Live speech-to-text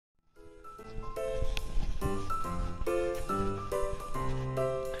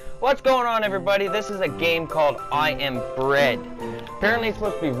What's going on, everybody? This is a game called I Am Bread. Apparently it's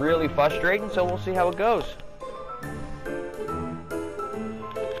supposed to be really frustrating, so we'll see how it goes.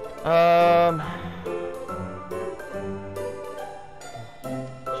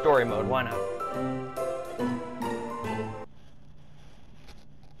 Story mode, why not?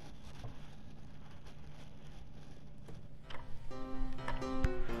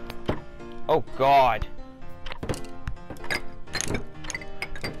 Oh God.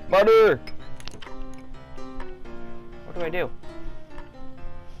 Butter! What do I do?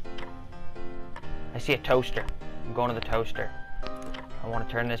 I see a toaster. I'm going to the toaster. I want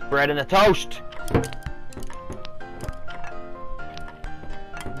to turn this bread into toast!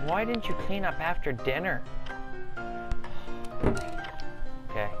 Why didn't you clean up after dinner?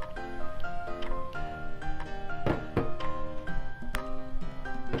 Okay.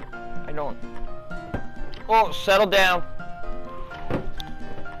 I don't... Oh, settle down.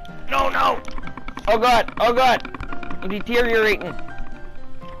 No, no! Oh God, oh God! I'm deteriorating.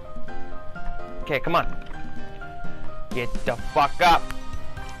 Okay, come on. Get the fuck up.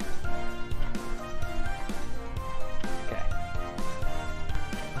 Okay.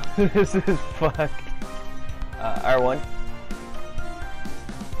 This is fucked. R1.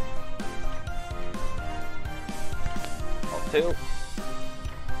 L2.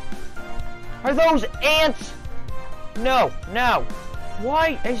 Are those ants? No, no.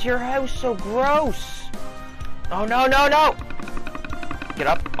 Why is your house so gross? Oh, no, no, no! Get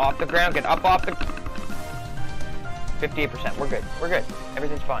up off the ground, get up off the... 58%, we're good, we're good.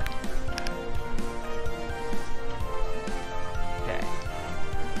 Everything's fine. Okay.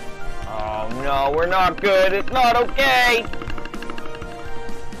 Oh no, we're not good, it's not okay!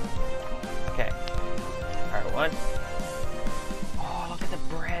 Okay. Alright, one. Oh, look at the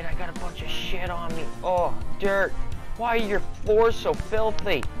bread, I got a bunch of shit on me. Oh, dirt. Why are your floors so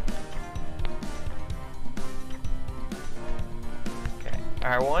filthy? Okay,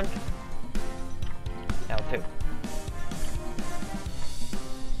 R1, L2.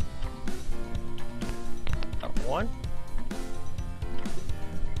 L1.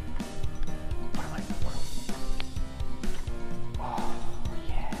 Oh,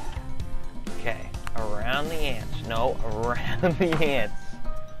 yeah. Okay, around the ants. No, around the ants.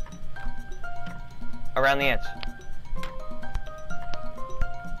 Around the ants.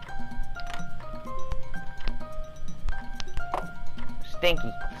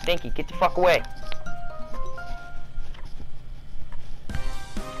 Stinky, Stinky, get the fuck away. I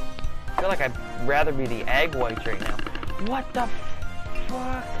feel like I'd rather be the egg whites right now. What the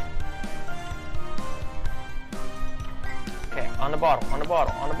fuck? Okay, on the bottle, on the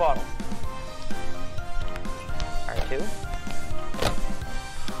bottle, on the bottle. R2.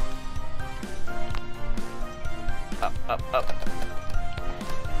 Up, up, up.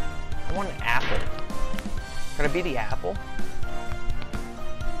 I want an apple. Can I be the apple?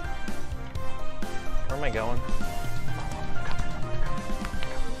 Where am I going?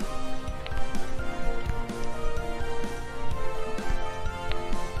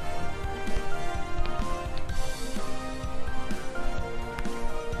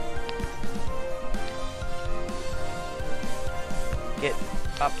 Get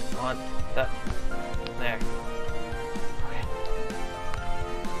up on the... There. Okay.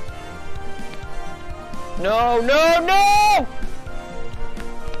 No, no, no!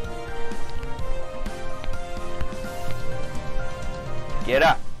 Get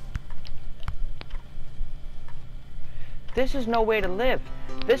up. This is no way to live.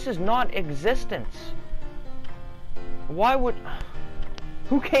 This is not existence. Why would...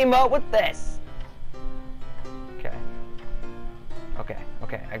 Who came up with this? Okay. Okay,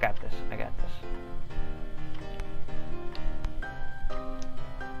 okay, I got this. I got this.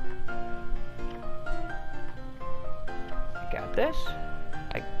 I got this.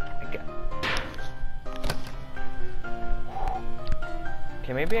 I got...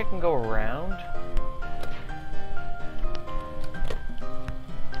 Okay, maybe I can go around.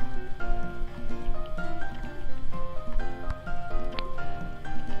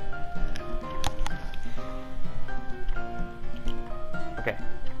 Okay.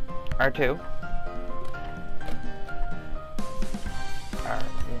 R2.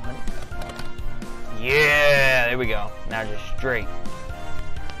 R1. Yeah, there we go. Now just straight.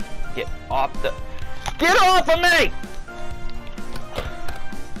 Get off the... Get off of me!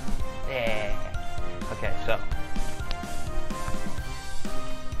 Yeah. Okay, so.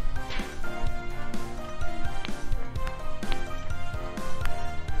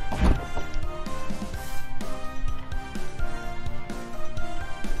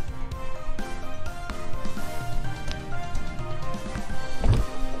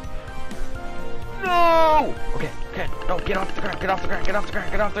 Get off the ground, get off the ground, get off the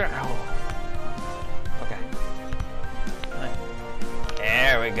ground, get off the ground. Oh. Okay.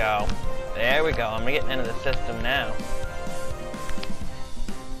 There we go. There we go. I'm getting into the system now.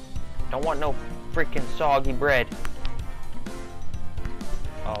 Don't want no freaking soggy bread.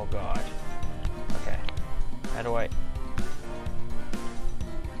 Oh god. Okay. How do I...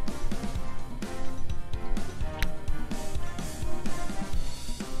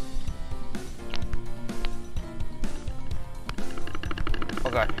 Oh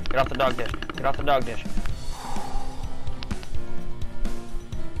god. Get off the dog dish. Get off the dog dish.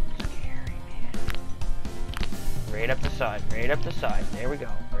 Scary, man. Right up the side. Right up the side. There we go.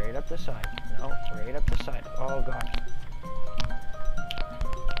 Right up the side. No, right up the side. Oh god.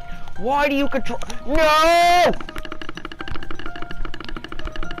 Why do you control? No!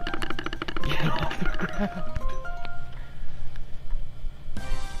 Get off the ground.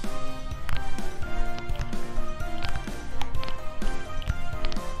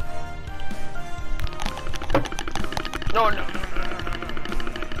 No, no.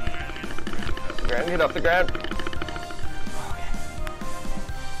 Ground, get off the ground.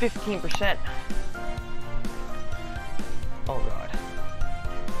 Okay. 15%. Oh god.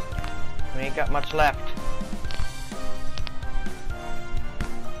 We ain't got much left.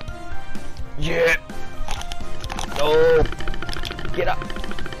 Yeah. No. Get up.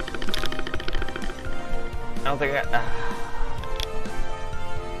 I don't think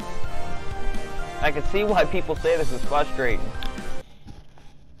I can see why people say this is frustrating.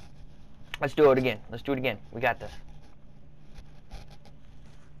 Let's do it again. Let's do it again. We got this.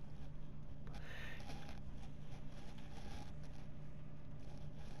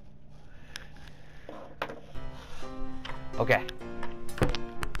 Okay.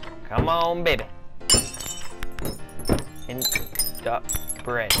 Come on, baby. In the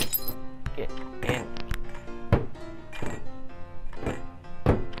bread. Get in.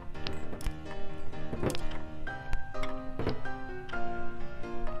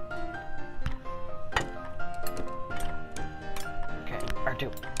 Okay,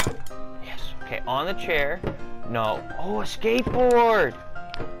 R2. Yes. Okay, on the chair. No. Oh, a skateboard.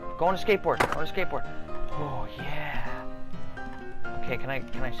 Go on a skateboard. Go on a skateboard. Oh, yeah. Okay, can I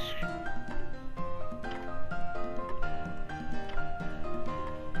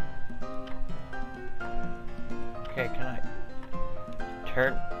okay, can I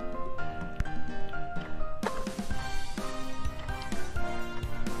turn?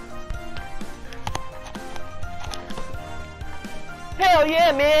 Hell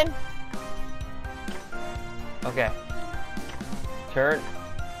yeah, man! Okay. Turn.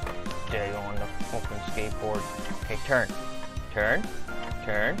 There you go on the fucking skateboard. Okay, turn. Turn.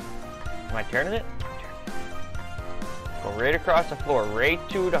 Turn. Am I turning it? Go right across the floor. Right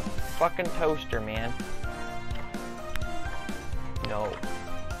to the fucking toaster, man. No.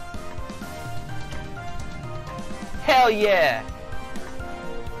 Hell yeah!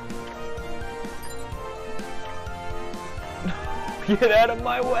 Get out of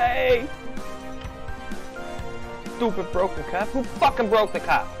my way! Stupid broken cop. Who fucking broke the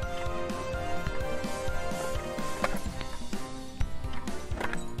cop?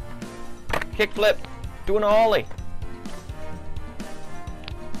 Kickflip. Do an ollie.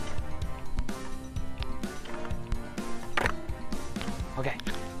 Okay.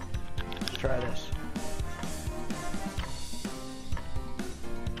 Let's try this.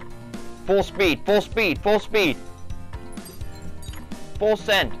 Full speed, full speed, full speed. Full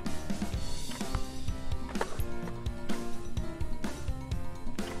send.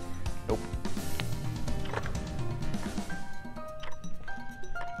 Nope.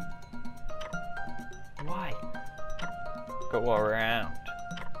 Why? Go around.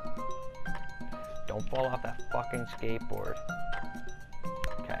 Don't fall off that fucking skateboard.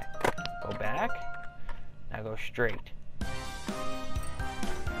 Okay. Go back. Now go straight.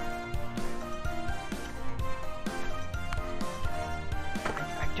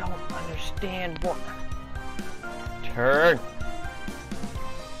 I don't understand what. Turn.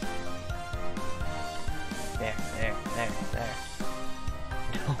 There.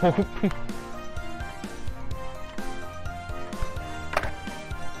 Nope.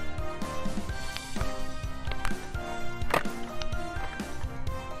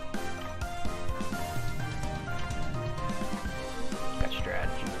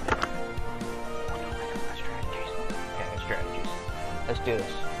 Let's do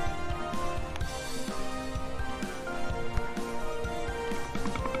this.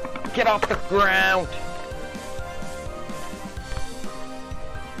 Get off the ground!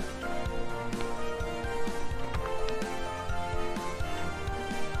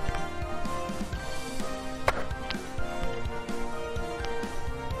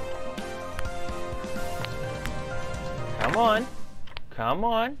 on. Come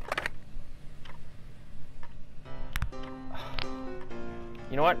on.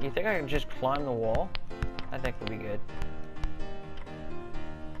 You know what? You think I can just climb the wall? I think we'll be good.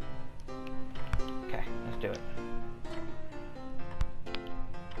 Okay, let's do it.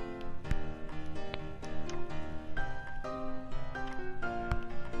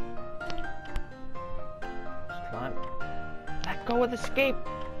 Let's climb. Let go with escape.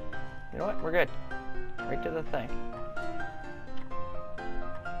 You know what? We're good. Right to the thing.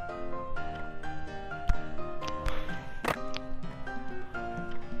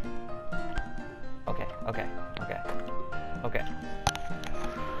 Okay, okay, okay, okay.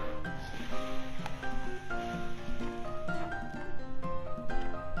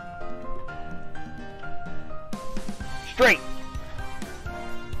 Straight.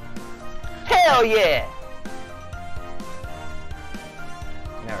 Hell yeah!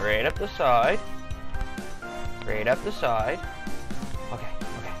 Now right up the side. Right up the side. Okay,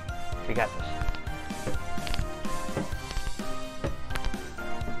 okay. We got this.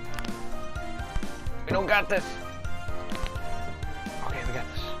 We don't got this. Okay, we got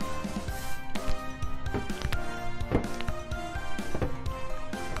this.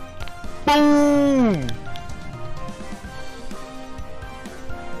 Boom!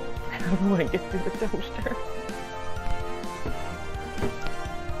 How do I get through the toaster?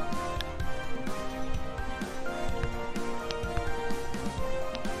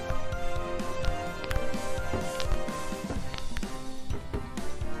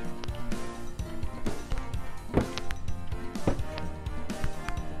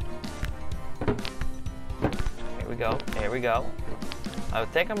 Go. There we go. I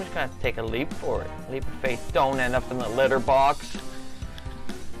think I'm just gonna take a leap for it. Leap of faith. Don't end up in the litter box.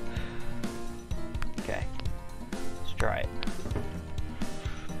 Okay. Let's try it.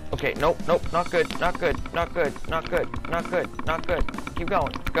 Okay, nope, nope, not good, not good, not good, not good, not good, not good. Keep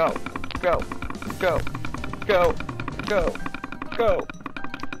going. Go, go, go, go, go, go.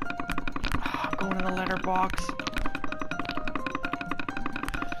 I'm going in the litter box.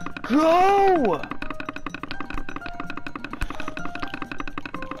 Go!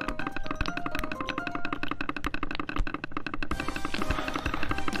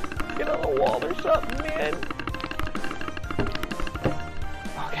 Get on the wall or something, man.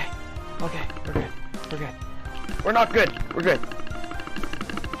 Okay, okay, we're good, we're good. We're not good, we're good.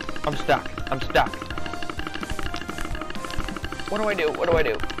 I'm stuck, I'm stuck. What do I do, what do I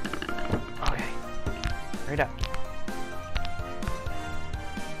do? Okay, right up.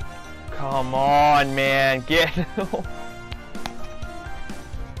 Come on, man, get.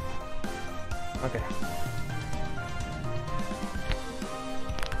 Okay.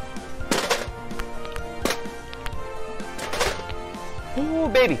 Oh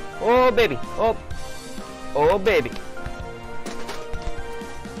baby, oh baby, oh, oh baby.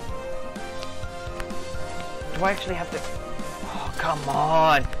 Do I actually have to? Oh, come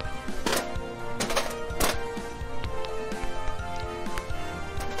on.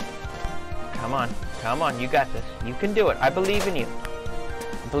 Come on, come on, you got this. You can do it. I believe in you.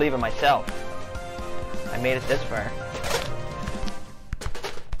 I believe in myself. I made it this far.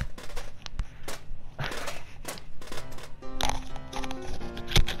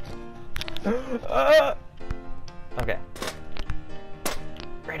 Okay.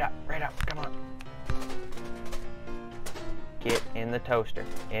 Right up, come on. Get in the toaster.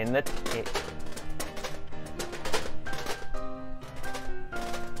 In the... Okay.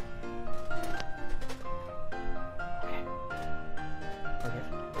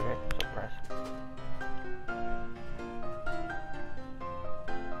 Okay, so press.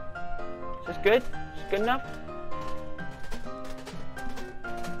 Is this good? Is this good enough?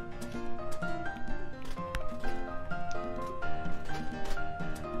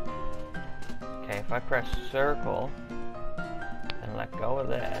 If I press circle and let go of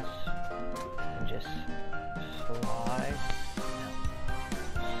this and just slide,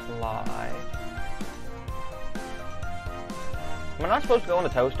 slide. Am I not supposed to go in the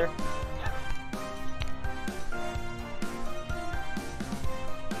toaster?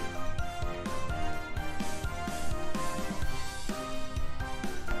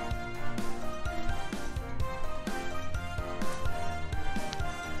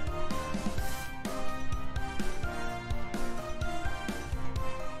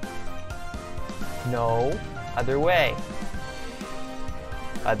 No, other way.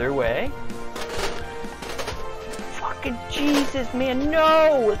 Other way. Fucking Jesus, man,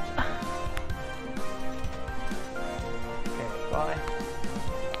 no! Okay, bye.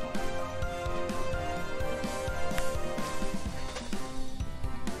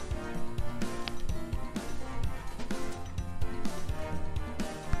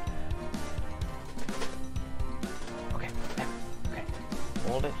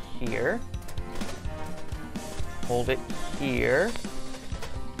 hold it here. Hold it here.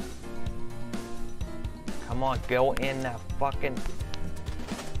 Come on, go in that fucking...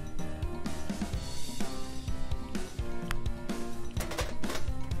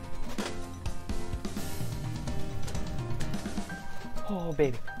 Oh,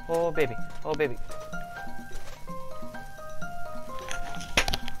 baby. Oh, baby. Oh, baby.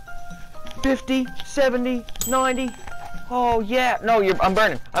 50, 70, 90. Oh, yeah. No, I'm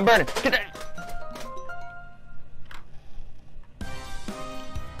burning. I'm burning. Get that.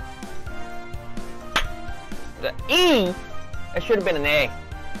 The E. That should have been an A.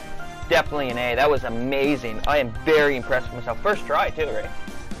 Definitely an A. That was amazing. I am very impressed with myself. First try, too, right?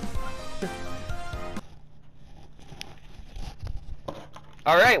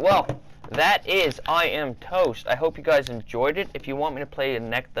 Alright, well, that is I Am Toast. I hope you guys enjoyed it. If you want me to play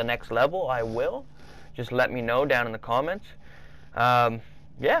the next level, I will. Just let me know down in the comments.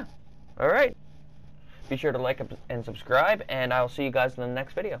 Yeah. Alright. Be sure to like and subscribe, and I'll see you guys in the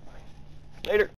next video. Later.